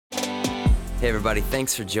Hey everybody,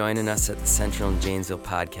 thanks for joining us at the Central and Janesville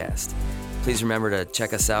podcast. Please remember to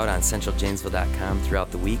check us out on centraljanesville.com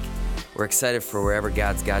throughout the week. We're excited for wherever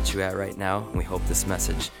God's got you at right now, and we hope this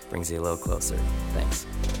message brings you a little closer. Thanks.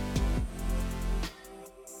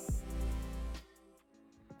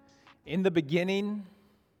 In the beginning,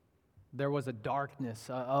 there was a darkness,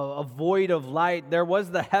 a void of light. There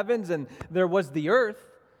was the heavens and there was the earth.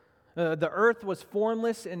 The earth was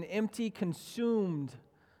formless and empty, consumed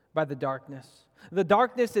by the darkness. The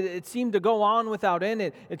darkness, it seemed to go on without end.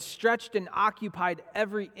 It stretched and occupied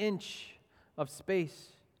every inch of space.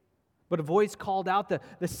 But a voice called out,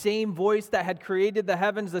 the same voice that had created the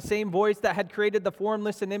heavens, the same voice that had created the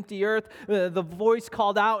formless and empty earth. The voice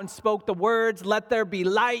called out and spoke the words, "Let there be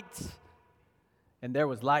light." And there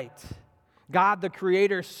was light. God, the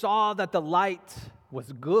Creator, saw that the light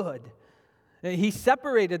was good. He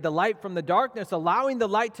separated the light from the darkness, allowing the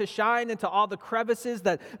light to shine into all the crevices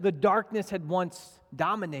that the darkness had once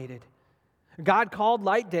dominated. God called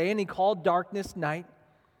light day and He called darkness night.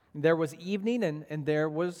 There was evening and there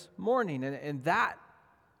was morning, and that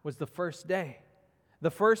was the first day.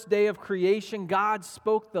 The first day of creation, God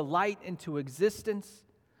spoke the light into existence,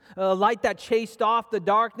 a light that chased off the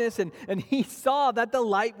darkness, and He saw that the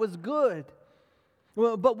light was good.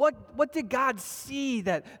 Well, but what did God see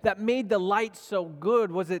that made the light so good?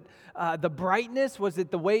 Was it the brightness? Was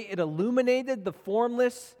it the way it illuminated the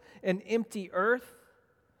formless and empty earth?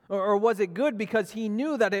 Or was it good because He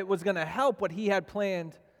knew that it was going to help what He had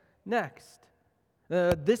planned next?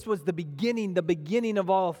 This was the beginning of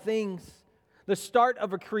all things, the start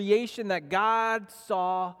of a creation that God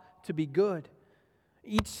saw to be good.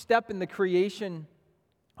 Each step in the creation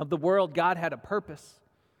of the world, God had a purpose.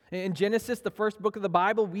 In Genesis, the first book of the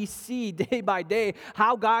Bible, we see day by day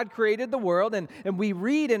how God created the world, and we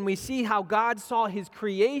read and we see how God saw His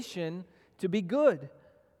creation to be good.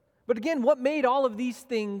 But again, what made all of these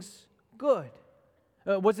things good?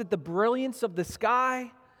 Was it the brilliance of the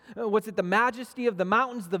sky? Was it the majesty of the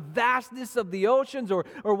mountains, the vastness of the oceans? Or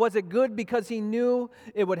was it good because He knew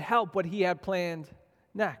it would help what He had planned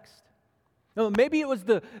next? Maybe it was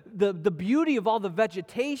the beauty of all the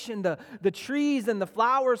vegetation, the trees and the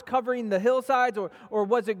flowers covering the hillsides, or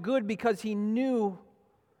was it good because He knew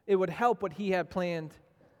it would help what He had planned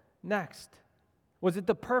next? Was it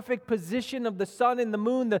the perfect position of the sun and the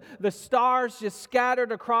moon, the stars just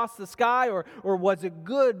scattered across the sky, or was it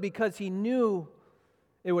good because He knew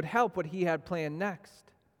it would help what He had planned next?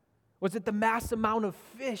 Was it the mass amount of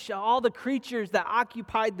fish, all the creatures that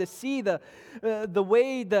occupied the sea, the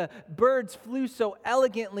way the birds flew so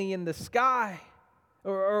elegantly in the sky?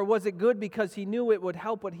 Or was it good because He knew it would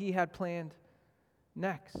help what He had planned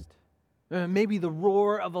next? Maybe the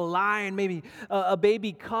roar of a lion, maybe a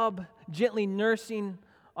baby cub gently nursing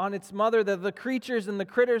on its mother, the creatures and the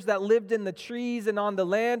critters that lived in the trees and on the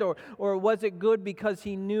land, or was it good because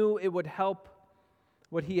He knew it would help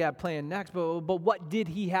what He had planned next? But what did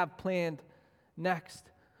He have planned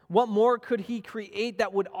next? What more could He create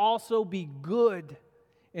that would also be good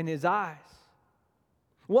in His eyes?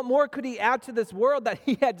 What more could He add to this world that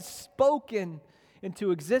He had spoken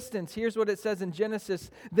into existence? Here's what it says in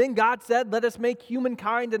Genesis. Then God said, "Let us make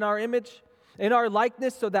humankind in our image, in our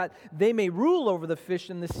likeness, so that they may rule over the fish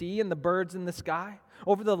in the sea and the birds in the sky,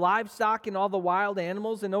 over the livestock and all the wild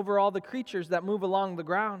animals, and over all the creatures that move along the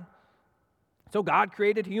ground." So God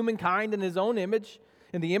created humankind in His own image.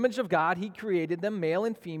 In the image of God, He created them, male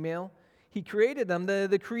and female. He created them.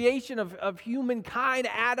 The creation of humankind,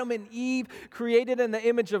 Adam and Eve, created in the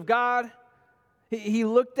image of God. He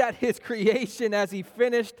looked at His creation as He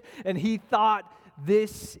finished, and He thought,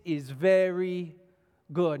 "This is very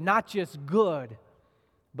good." Not just good,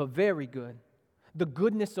 but very good. The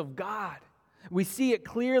goodness of God. We see it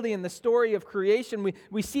clearly in the story of creation.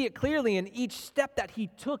 We see it clearly in each step that He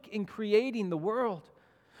took in creating the world.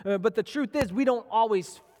 But the truth is, we don't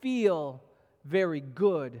always feel very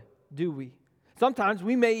good, do we? Sometimes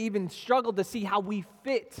we may even struggle to see how we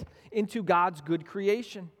fit into God's good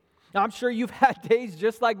creation. Now, I'm sure you've had days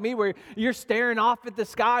just like me where you're staring off at the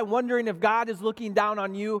sky, wondering if God is looking down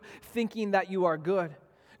on you, thinking that you are good.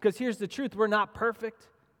 Because here's the truth, we're not perfect.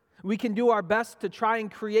 We can do our best to try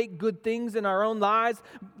and create good things in our own lives,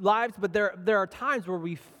 but there are times where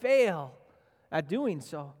we fail at doing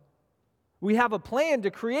so. We have a plan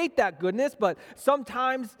to create that goodness, but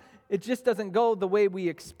sometimes it just doesn't go the way we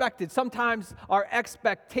expected. Sometimes our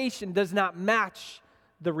expectation does not match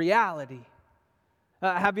the reality.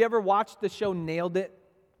 Have you ever watched the show Nailed It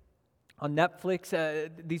on Netflix?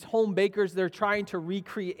 These home bakers, they're trying to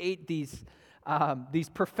recreate these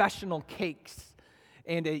professional cakes.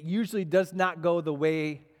 And it usually does not go the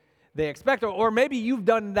way they expect. Or maybe you've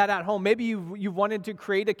done that at home. Maybe you've wanted to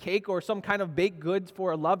create a cake or some kind of baked goods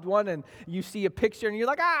for a loved one, and you see a picture and you're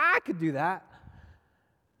like, I could do that.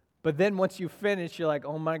 But then once you finish, you're like,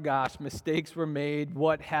 oh my gosh, mistakes were made.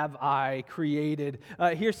 What have I created?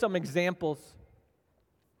 Here's some examples.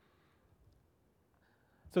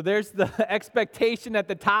 So there's the expectation at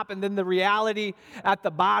the top and then the reality at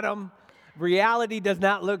the bottom. Reality does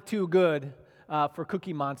not look too good for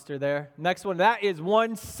Cookie Monster there. Next one, that is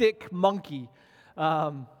one sick monkey.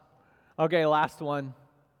 Okay, last one.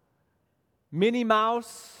 Minnie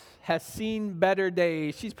Mouse has seen better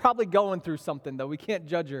days. She's probably going through something, though. We can't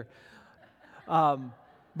judge her.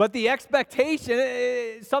 But the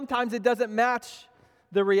expectation, sometimes it doesn't match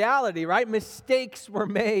the reality, right? Mistakes were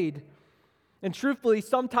made. And truthfully,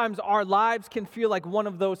 sometimes our lives can feel like one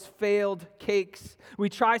of those failed cakes. We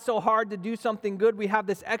try so hard to do something good, we have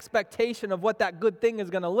this expectation of what that good thing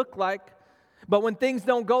is going to look like. But when things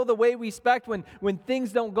don't go the way we expect, when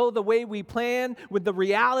things don't go the way we plan, when the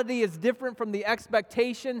reality is different from the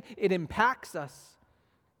expectation, it impacts us.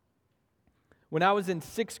 When I was in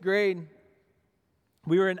 6th grade,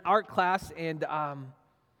 we were in art class, and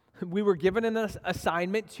we were given an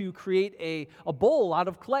assignment to create a bowl out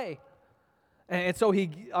of clay. And so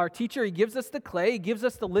our teacher gives us the clay, he gives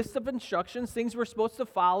us the list of instructions, things we're supposed to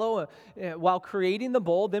follow while creating the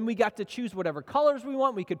bowl. Then we got to choose whatever colors we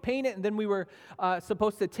want. We could paint it, and then we were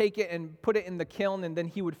supposed to take it and put it in the kiln, and then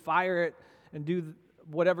he would fire it and do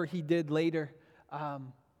whatever he did later.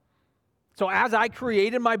 So as I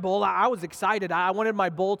created my bowl, I was excited. I wanted my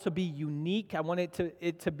bowl to be unique. I wanted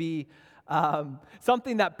it to be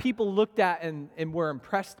something that people looked at and were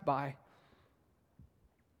impressed by.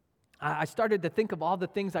 I started to think of all the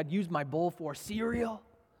things I'd use my bowl for. Cereal.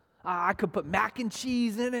 I could put mac and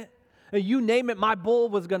cheese in it. You name it, my bowl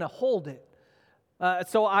was going to hold it.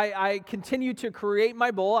 So I continued to create my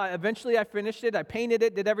bowl. Eventually I finished it. I painted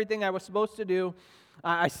it, did everything I was supposed to do.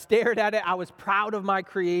 I stared at it. I was proud of my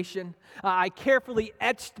creation. I carefully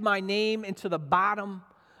etched my name into the bottom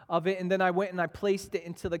of it, and then I went and I placed it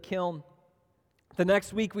into the kiln. The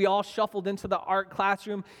next week, we all shuffled into the art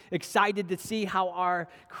classroom, excited to see how our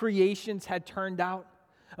creations had turned out.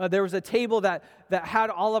 There was a table that had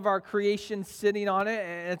all of our creations sitting on it,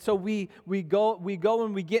 and so we go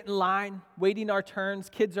and we get in line, waiting our turns.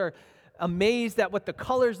 Kids are amazed at what the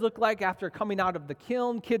colors look like after coming out of the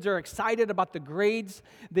kiln. Kids are excited about the grades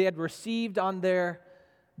they had received on their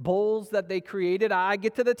bowls that they created. I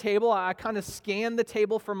get to the table. I kind of scan the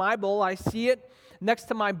table for my bowl. I see it. Next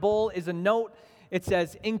to my bowl is a note. It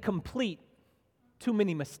says, incomplete, too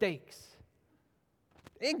many mistakes.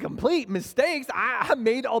 Incomplete mistakes? I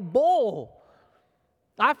made a bowl.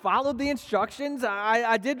 I followed the instructions.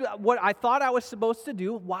 I did what I thought I was supposed to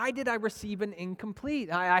do. Why did I receive an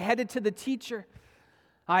incomplete? I headed to the teacher.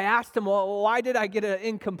 I asked him, well, why did I get an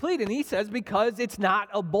incomplete? And he says, because it's not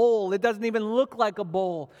a bowl. It doesn't even look like a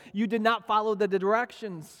bowl. You did not follow the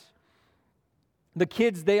directions. The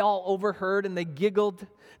kids, they all overheard and they giggled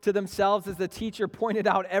to themselves as the teacher pointed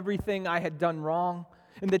out everything I had done wrong.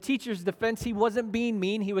 In the teacher's defense, he wasn't being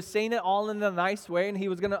mean. He was saying it all in a nice way, and he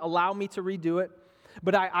was going to allow me to redo it.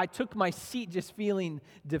 But I took my seat just feeling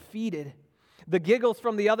defeated. The giggles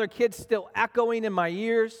from the other kids still echoing in my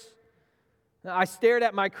ears. I stared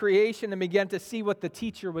at my creation and began to see what the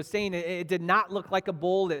teacher was saying. It did not look like a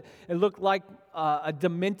bowl. It looked like a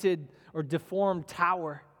demented or deformed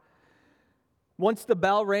tower. Once the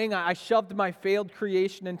bell rang, I shoved my failed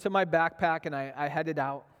creation into my backpack and I headed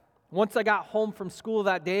out. Once I got home from school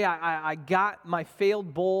that day, I got my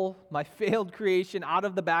failed bowl, my failed creation out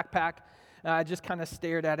of the backpack. I just kind of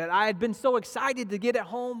stared at it. I had been so excited to get it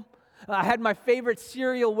home. I had my favorite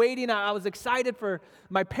cereal waiting. I was excited for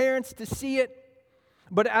my parents to see it.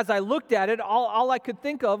 But as I looked at it, all I could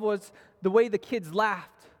think of was the way the kids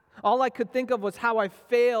laughed. All I could think of was how I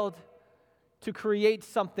failed to create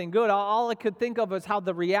something good. All I could think of was how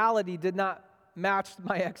the reality did not match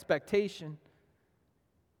my expectation.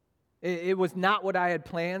 It was not what I had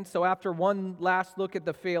planned. So after one last look at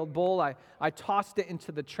the failed bowl, I tossed it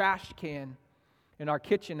into the trash can in our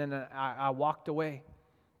kitchen and I walked away.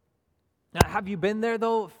 Now, have you been there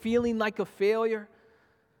though, feeling like a failure?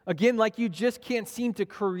 Again, like you just can't seem to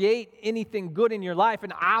create anything good in your life.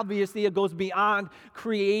 And obviously it goes beyond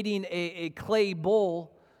creating a clay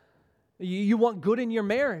bowl. You want good in your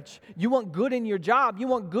marriage. You want good in your job. You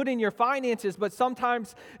want good in your finances. But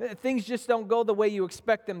sometimes things just don't go the way you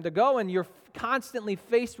expect them to go. And you're constantly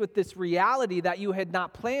faced with this reality that you had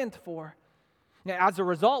not planned for. As a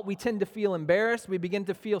result, we tend to feel embarrassed. We begin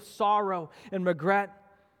to feel sorrow and regret.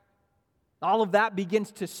 All of that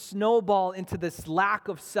begins to snowball into this lack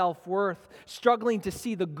of self-worth, struggling to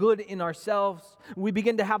see the good in ourselves. We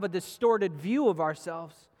begin to have a distorted view of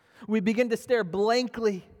ourselves. We begin to stare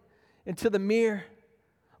blankly into the mirror.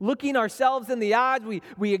 Looking ourselves in the eyes,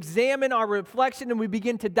 we examine our reflection and we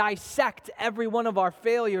begin to dissect every one of our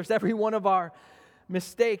failures, every one of our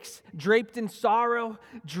mistakes. Draped in sorrow,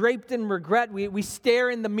 draped in regret, we stare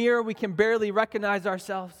in the mirror, we can barely recognize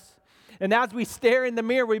ourselves. And as we stare in the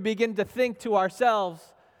mirror, we begin to think to ourselves,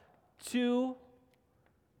 too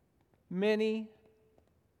many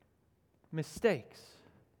mistakes.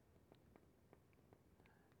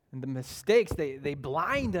 And the mistakes, they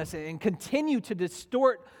blind us and continue to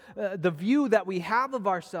distort the view that we have of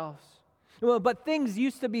ourselves. Well, but things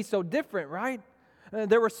used to be so different, right?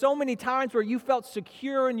 There were so many times where you felt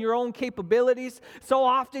secure in your own capabilities. So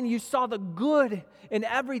often you saw the good in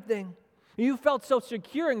everything. You felt so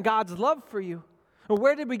secure in God's love for you.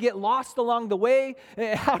 Where did we get lost along the way?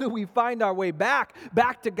 How do we find our way back?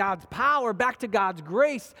 Back to God's power, back to God's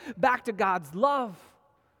grace, back to God's love.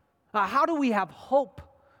 How do we have hope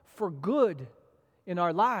for good in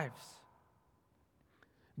our lives?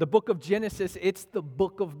 The book of Genesis, it's the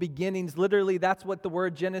book of beginnings. Literally, that's what the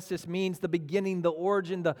word Genesis means, the beginning, the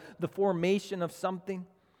origin, the formation of something.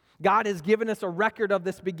 God has given us a record of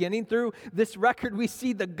this beginning. Through this record, we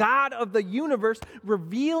see the God of the universe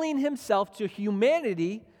revealing himself to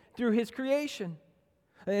humanity through his creation.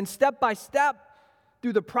 And step by step,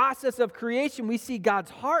 through the process of creation, we see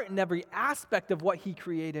God's heart in every aspect of what he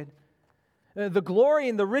created. The glory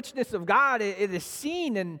and the richness of God, it is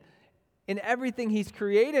seen in everything he's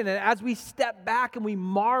created. And as we step back and we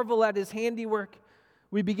marvel at his handiwork,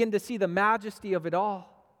 we begin to see the majesty of it all.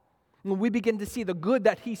 We begin to see the good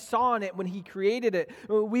that he saw in it when he created it.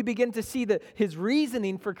 We begin to see his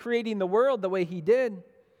reasoning for creating the world the way he did.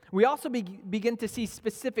 We also begin to see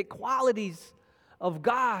specific qualities of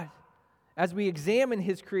God as we examine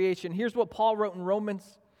his creation. Here's what Paul wrote in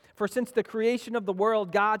Romans. For since the creation of the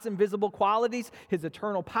world, God's invisible qualities, his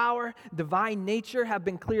eternal power, divine nature have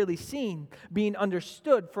been clearly seen, being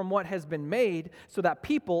understood from what has been made, so that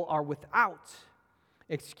people are without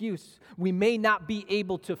excuse. We may not be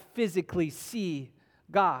able to physically see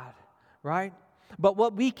God, right? But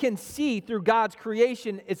what we can see through God's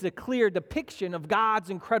creation is a clear depiction of God's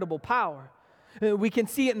incredible power. We can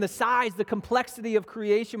see it in the size, the complexity of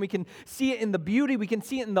creation. We can see it in the beauty. We can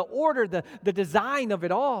see it in the order, the design of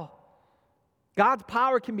it all. God's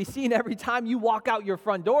power can be seen every time you walk out your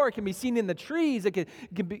front door. It can be seen in the trees. It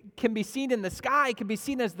can be seen in the sky. It can be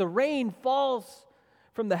seen as the rain falls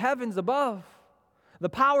from the heavens above. The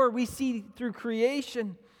power we see through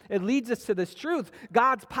creation, it leads us to this truth.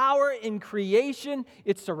 God's power in creation,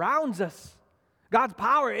 it surrounds us. God's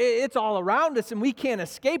power, it's all around us, and we can't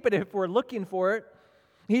escape it if we're looking for it.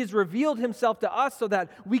 He has revealed himself to us so that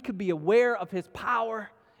we could be aware of his power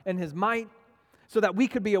and his might, so that we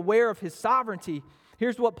could be aware of his sovereignty.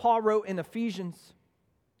 Here's what Paul wrote in Ephesians.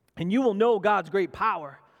 And you will know God's great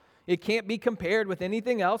power. It can't be compared with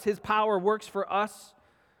anything else. His power works for us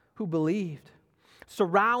who believed.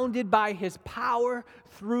 Surrounded by his power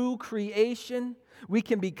through creation, we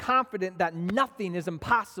can be confident that nothing is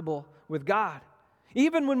impossible with God.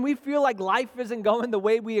 Even when we feel like life isn't going the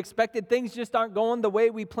way we expected, things just aren't going the way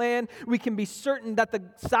we planned, we can be certain that the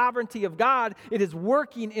sovereignty of God, it is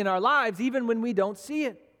working in our lives even when we don't see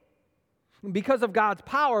it. And because of God's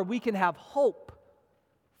power, we can have hope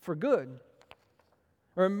for good.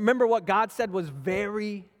 Remember what God said was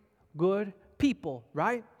very good? People,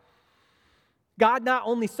 right? God not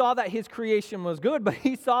only saw that his creation was good, but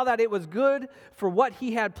he saw that it was good for what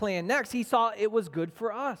he had planned next. He saw it was good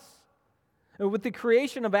for us. With the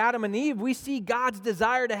creation of Adam and Eve, we see God's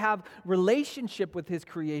desire to have relationship with his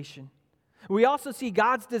creation. We also see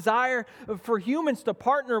God's desire for humans to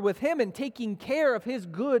partner with him in taking care of his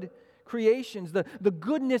good creations, the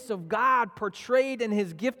goodness of God portrayed in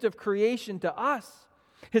his gift of creation to us.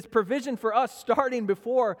 His provision for us starting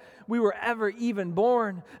before we were ever even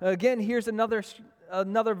born. Again, here's another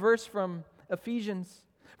verse from Ephesians.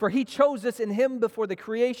 For he chose us in him before the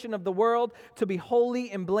creation of the world to be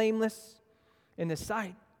holy and blameless in his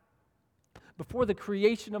sight. Before the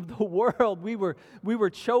creation of the world, we were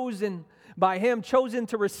chosen by him, chosen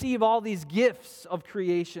to receive all these gifts of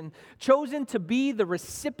creation, chosen to be the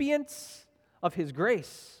recipients of his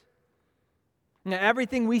grace. Now,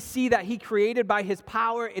 everything we see that he created by his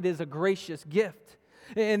power, it is a gracious gift.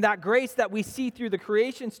 And that grace that we see through the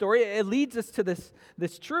creation story, it leads us to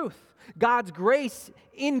this truth. God's grace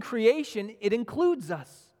in creation, it includes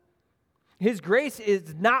us. His grace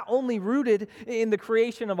is not only rooted in the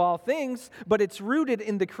creation of all things, but it's rooted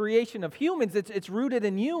in the creation of humans. It's rooted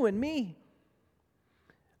in you and me.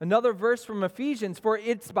 Another verse from Ephesians, for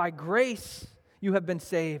it's by grace you have been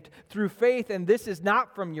saved through faith, and this is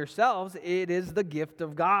not from yourselves, it is the gift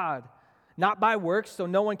of God. Not by works, so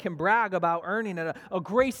no one can brag about earning it. A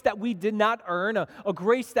grace that we did not earn, a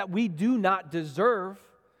grace that we do not deserve,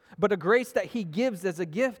 but a grace that He gives as a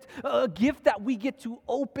gift that we get to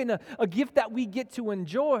open, a gift that we get to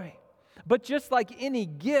enjoy. But just like any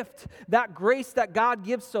gift, that grace that God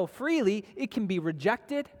gives so freely, it can be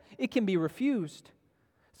rejected, it can be refused.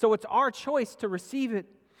 So it's our choice to receive it,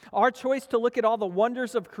 our choice to look at all the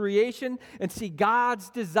wonders of creation and see God's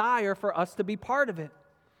desire for us to be part of it.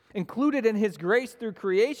 Included in His grace through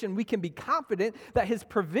creation, we can be confident that His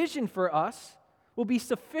provision for us will be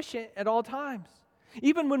sufficient at all times.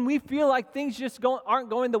 Even when we feel like things just aren't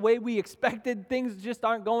going the way we expected, things just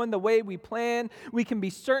aren't going the way we planned, we can be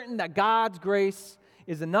certain that God's grace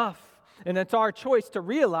is enough. And it's our choice to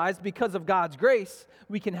realize because of God's grace,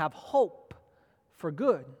 we can have hope for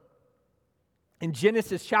good. In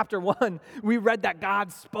Genesis chapter 1, we read that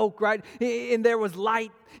God spoke, right? And there was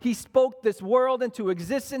light. He spoke this world into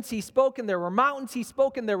existence. He spoke and there were mountains. He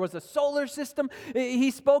spoke and there was a solar system. He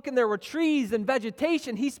spoke and there were trees and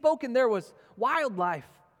vegetation. He spoke and there was wildlife.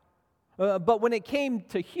 But when it came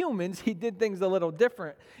to humans, He did things a little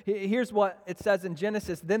different. Here's what it says in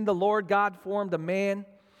Genesis. Then the Lord God formed a man.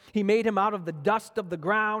 He made him out of the dust of the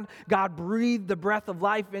ground. God breathed the breath of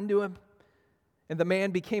life into him, and the man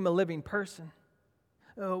became a living person.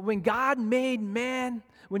 When God made man,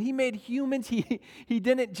 when He made humans, He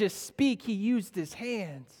didn't just speak, He used His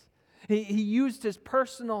hands. He used His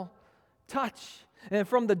personal touch. And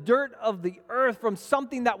from the dirt of the earth, from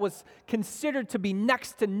something that was considered to be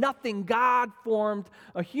next to nothing, God formed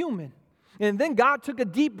a human. And then God took a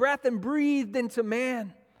deep breath and breathed into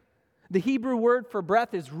man. The Hebrew word for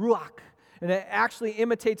breath is ruach. And it actually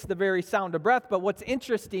imitates the very sound of breath. But what's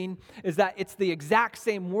interesting is that it's the exact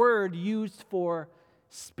same word used for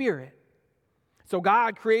spirit. So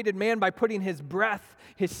God created man by putting His breath,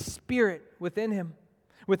 His spirit within him.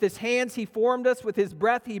 With His hands He formed us. With His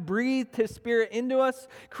breath He breathed His spirit into us,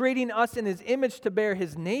 creating us in His image to bear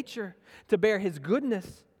His nature, to bear His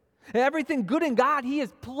goodness. And everything good in God He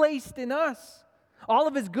has placed in us. All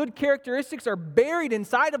of His good characteristics are buried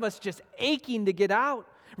inside of us, just aching to get out,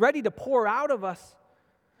 ready to pour out of us.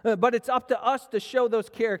 But it's up to us to show those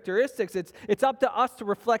characteristics. It's up to us to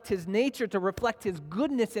reflect His nature, to reflect His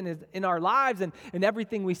goodness in our lives and in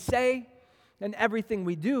everything we say and everything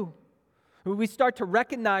we do. We start to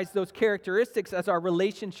recognize those characteristics as our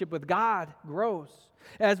relationship with God grows.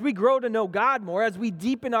 As we grow to know God more, as we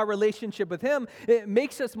deepen our relationship with Him, it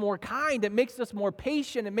makes us more kind, it makes us more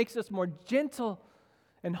patient, it makes us more gentle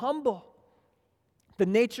and humble. The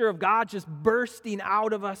nature of God just bursting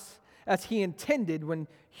out of us as He intended when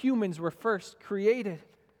humans were first created.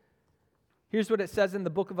 Here's what it says in the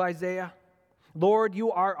book of Isaiah. Lord, you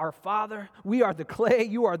are our Father. We are the clay.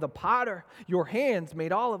 You are the potter. Your hands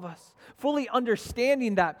made all of us. Fully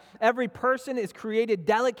understanding that every person is created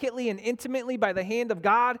delicately and intimately by the hand of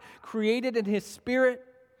God, created in His Spirit,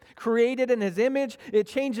 created in His image, it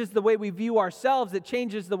changes the way we view ourselves. It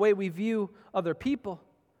changes the way we view other people.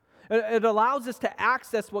 It allows us to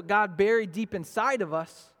access what God buried deep inside of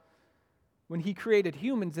us when He created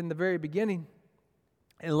humans in the very beginning.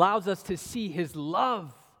 It allows us to see His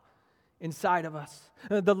love inside of us.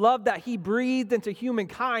 The love that He breathed into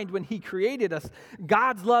humankind when He created us.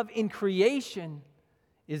 God's love in creation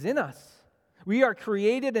is in us. We are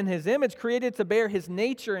created in His image, created to bear His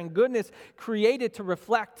nature and goodness, created to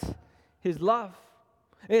reflect His love.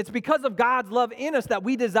 And it's because of God's love in us that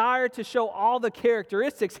we desire to show all the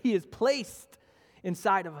characteristics He has placed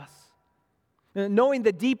inside of us. And knowing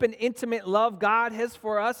the deep and intimate love God has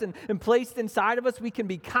for us and placed inside of us, we can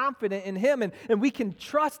be confident in Him and we can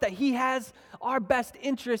trust that He has our best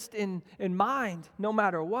interest in mind, no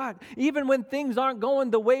matter what. Even when things aren't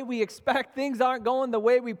going the way we expect, things aren't going the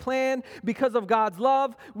way we plan, because of God's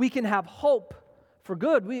love, we can have hope for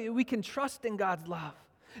good. We can trust in God's love.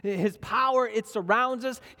 His power, it surrounds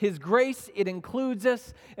us. His grace, it includes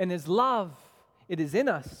us. And His love, it is in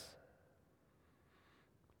us.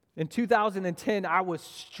 In 2010, I was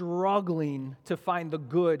struggling to find the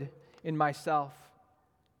good in myself.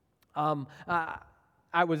 I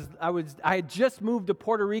had just moved to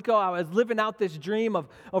Puerto Rico. I was living out this dream of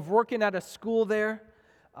working at a school there.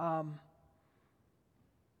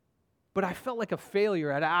 But I felt like a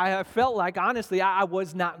failure at it. I felt like, honestly, I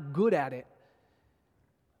was not good at it.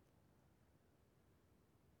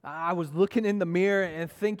 I was looking in the mirror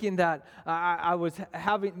and thinking that I was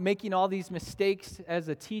making all these mistakes as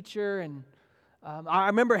a teacher. And I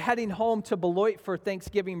remember heading home to Beloit for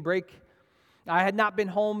Thanksgiving break. I had not been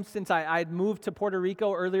home since I had moved to Puerto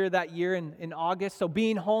Rico earlier that year in August. So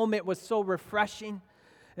being home, it was so refreshing.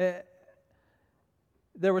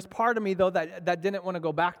 There was part of me, though, that didn't want to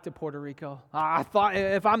go back to Puerto Rico. I thought,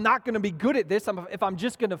 if I'm not going to be good at this, if I'm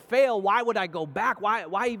just going to fail, why would I go back?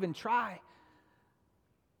 Why even try?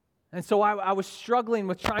 And so I was struggling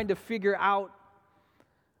with trying to figure out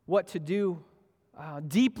what to do.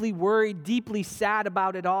 Deeply worried, deeply sad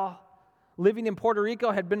about it all. Living in Puerto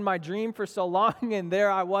Rico had been my dream for so long, and there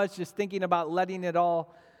I was just thinking about letting it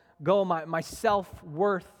all go. My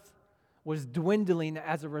self-worth was dwindling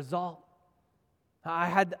as a result. I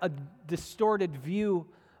had a distorted view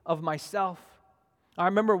of myself. I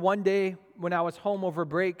remember one day when I was home over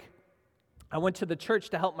break, I went to the church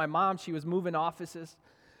to help my mom. She was moving offices.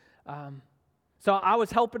 So I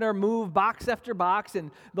was helping her move box after box, and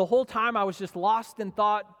the whole time I was just lost in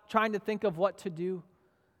thought, trying to think of what to do.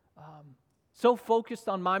 So focused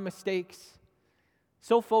on my mistakes,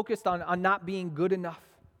 so focused on not being good enough.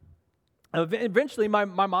 Eventually, my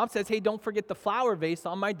mom says, "Hey, don't forget the flower vase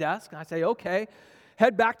on my desk." And I say, "Okay."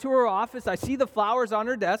 Head back to her office. I see the flowers on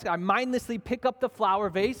her desk. I mindlessly pick up the flower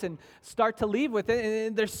vase and start to leave with it.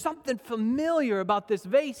 And there's something familiar about this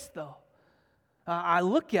vase, though. I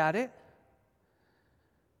look at it,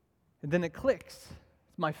 and then it clicks.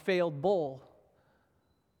 It's my failed bowl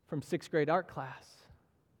from 6th grade art class.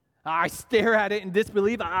 I stare at it in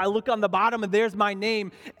disbelief. I look on the bottom, and there's my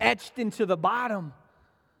name etched into the bottom.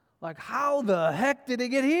 Like, how the heck did it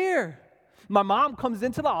get here? My mom comes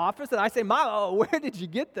into the office, and I say, "Mom, where did you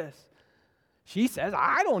get this?" She says,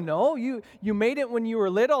 "I don't know. You made it when you were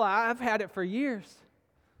little. I've had it for years."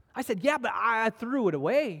 I said, "Yeah, but I threw it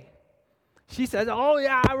away." She says, "Oh,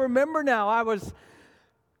 yeah, I remember now. I was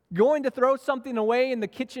going to throw something away in the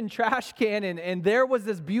kitchen trash can, and there was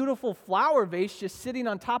this beautiful flower vase just sitting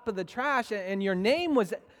on top of the trash, and your name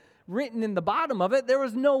was written in the bottom of it. There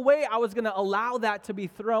was no way I was going to allow that to be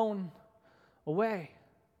thrown away."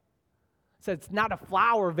 I said, "It's not a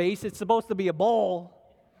flower vase. It's supposed to be a bowl."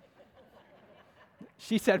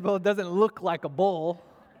 She said, "Well, it doesn't look like a bowl."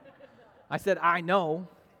 I said, "I know."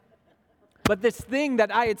 But this thing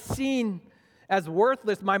that I had seen as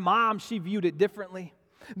worthless, my mom, she viewed it differently.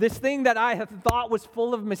 This thing that I had thought was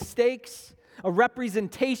full of mistakes, a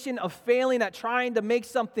representation of failing at trying to make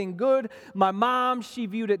something good, my mom, she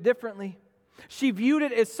viewed it differently. She viewed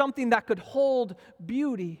it as something that could hold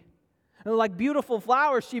beauty. And like beautiful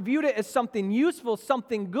flowers, she viewed it as something useful,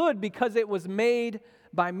 something good, because it was made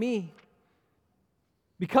by me.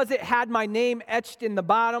 Because it had my name etched in the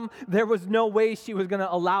bottom, there was no way she was going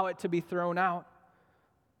to allow it to be thrown out.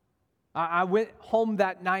 I went home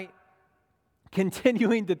that night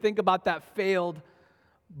continuing to think about that failed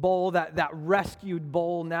bowl, that rescued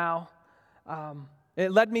bowl now.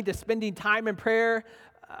 It led me to spending time in prayer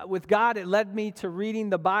with God. It led me to reading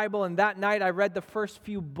the Bible, and that night I read the first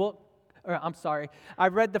few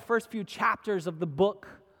chapters of the book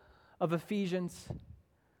of Ephesians.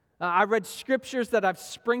 I read scriptures that I've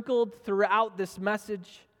sprinkled throughout this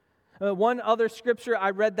message. One other scripture I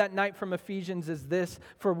read that night from Ephesians is this: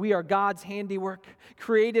 "For we are God's handiwork,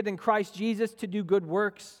 created in Christ Jesus to do good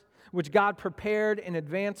works, which God prepared in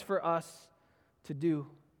advance for us to do."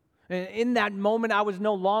 And in that moment, I was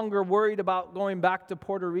no longer worried about going back to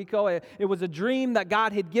Puerto Rico. It was a dream that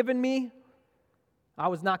God had given me. I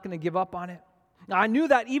was not going to give up on it. I knew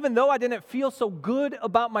that even though I didn't feel so good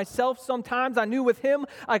about myself sometimes, I knew with Him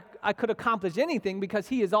I could accomplish anything because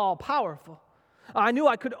He is all-powerful. I knew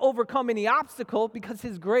I could overcome any obstacle because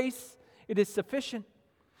His grace, it is sufficient.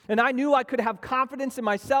 And I knew I could have confidence in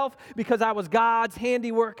myself because I was God's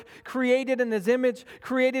handiwork, created in His image,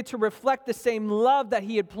 created to reflect the same love that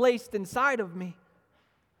He had placed inside of me.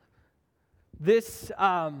 This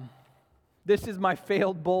is my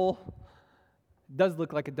failed bowl. It does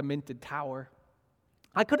look like a demented tower.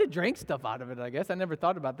 I could have drank stuff out of it, I guess. I never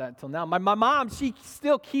thought about that until now. My mom, she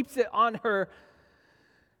still keeps it on her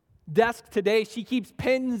desk today. She keeps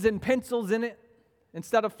pens and pencils in it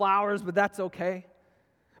instead of flowers, but that's okay.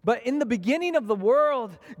 But in the beginning of the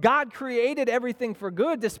world, God created everything for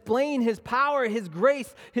good, displaying His power, His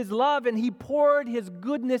grace, His love, and He poured His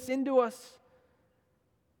goodness into us.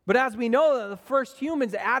 But as we know, the first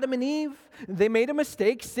humans, Adam and Eve, they made a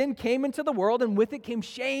mistake. Sin came into the world, and with it came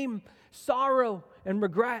shame, sorrow, and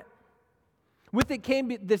regret. With it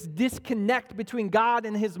came this disconnect between God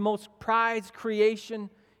and His most prized creation,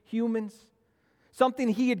 humans. Something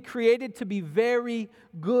He had created to be very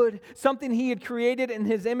good. Something He had created in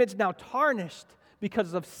His image, now tarnished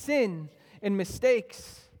because of sin and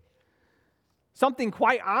mistakes. Something,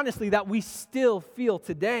 quite honestly, that we still feel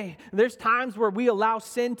today. There's times where we allow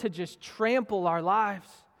sin to just trample our lives.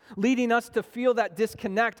 leading us to feel that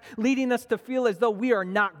disconnect, leading us to feel as though we are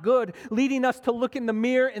not good, leading us to look in the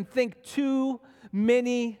mirror and think too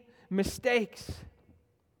many mistakes.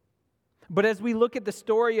 But as we look at the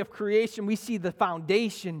story of creation, we see the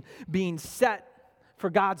foundation being set for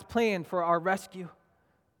God's plan for our rescue.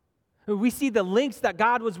 We see the lengths that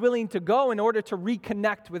God was willing to go in order to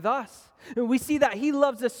reconnect with us. We see that He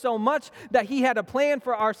loves us so much that He had a plan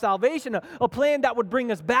for our salvation, a plan that would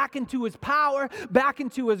bring us back into His power, back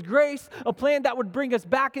into His grace, a plan that would bring us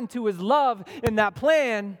back into His love. And that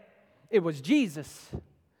plan, it was Jesus.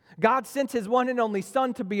 God sent His one and only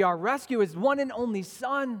Son to be our rescue, His one and only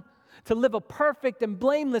Son to live a perfect and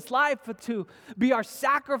blameless life, to be our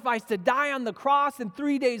sacrifice, to die on the cross, and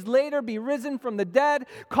 3 days later be risen from the dead,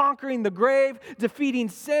 conquering the grave, defeating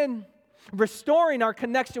sin, restoring our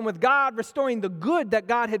connection with God, restoring the good that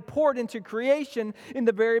God had poured into creation in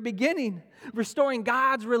the very beginning, restoring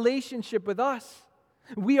God's relationship with us.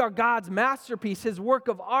 We are God's masterpiece, His work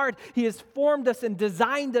of art. He has formed us and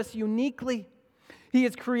designed us uniquely. He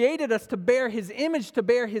has created us to bear His image, to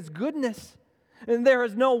bear His goodness. And there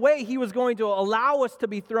is no way He was going to allow us to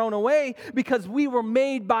be thrown away because we were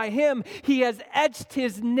made by Him. He has etched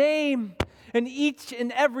His name in each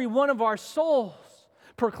and every one of our souls,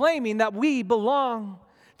 proclaiming that we belong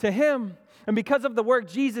to Him. And because of the work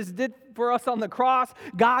Jesus did for us on the cross,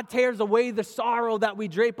 God tears away the sorrow that we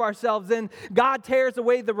drape ourselves in. God tears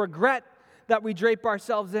away the regret that we drape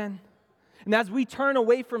ourselves in. And as we turn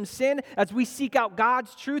away from sin, as we seek out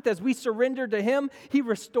God's truth, as we surrender to Him, He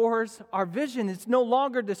restores our vision. It's no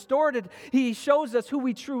longer distorted. He shows us who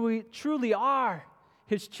we truly are,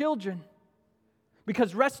 His children.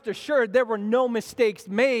 Because rest assured, there were no mistakes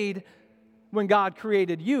made when God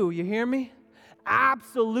created you. You hear me?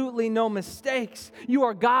 Absolutely no mistakes. You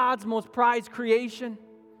are God's most prized creation.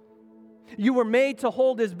 You were made to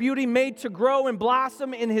hold His beauty, made to grow and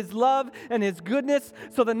blossom in His love and His goodness.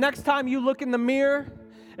 So the next time you look in the mirror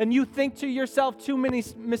and you think to yourself too many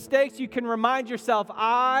mistakes, you can remind yourself,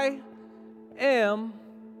 I am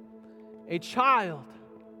a child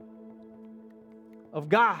of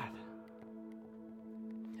God.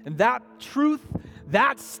 And that truth,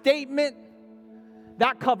 that statement,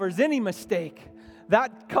 that covers any mistake.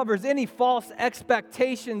 That covers any false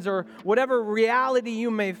expectations or whatever reality you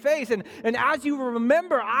may face. And as you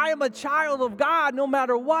remember, I am a child of God no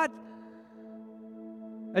matter what.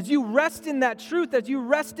 As you rest in that truth, as you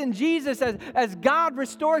rest in Jesus, as God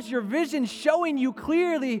restores your vision, showing you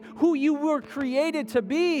clearly who you were created to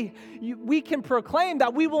be, we can proclaim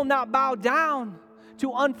that we will not bow down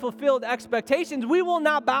to unfulfilled expectations. We will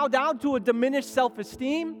not bow down to a diminished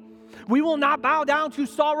self-esteem. We will not bow down to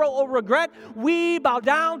sorrow or regret. We bow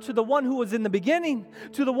down to the one who was in the beginning,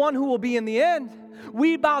 to the one who will be in the end.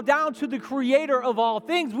 We bow down to the Creator of all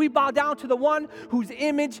things. We bow down to the one whose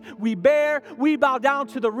image we bear. We bow down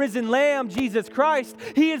to the risen Lamb, Jesus Christ.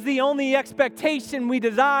 He is the only expectation we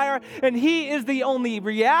desire, and He is the only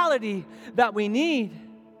reality that we need.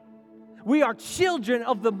 We are children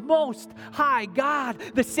of the Most High God,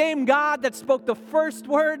 the same God that spoke the first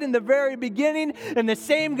word in the very beginning, and the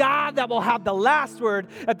same God that will have the last word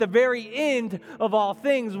at the very end of all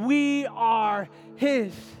things. We are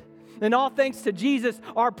His. And all thanks to Jesus,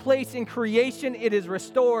 our place in creation, it is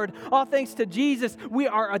restored. All thanks to Jesus, we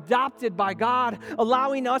are adopted by God,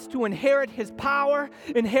 allowing us to inherit His power,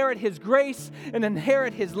 inherit His grace, and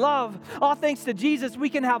inherit His love. All thanks to Jesus, we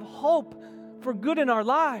can have hope for good in our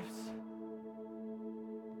lives.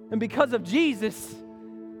 And because of Jesus,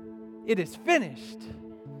 it is finished.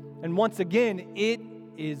 And once again, it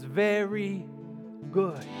is very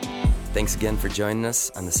good. Thanks again for joining us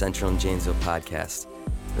on the Central and Janesville podcast.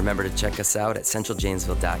 Remember to check us out at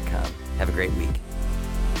centraljanesville.com. Have a great week.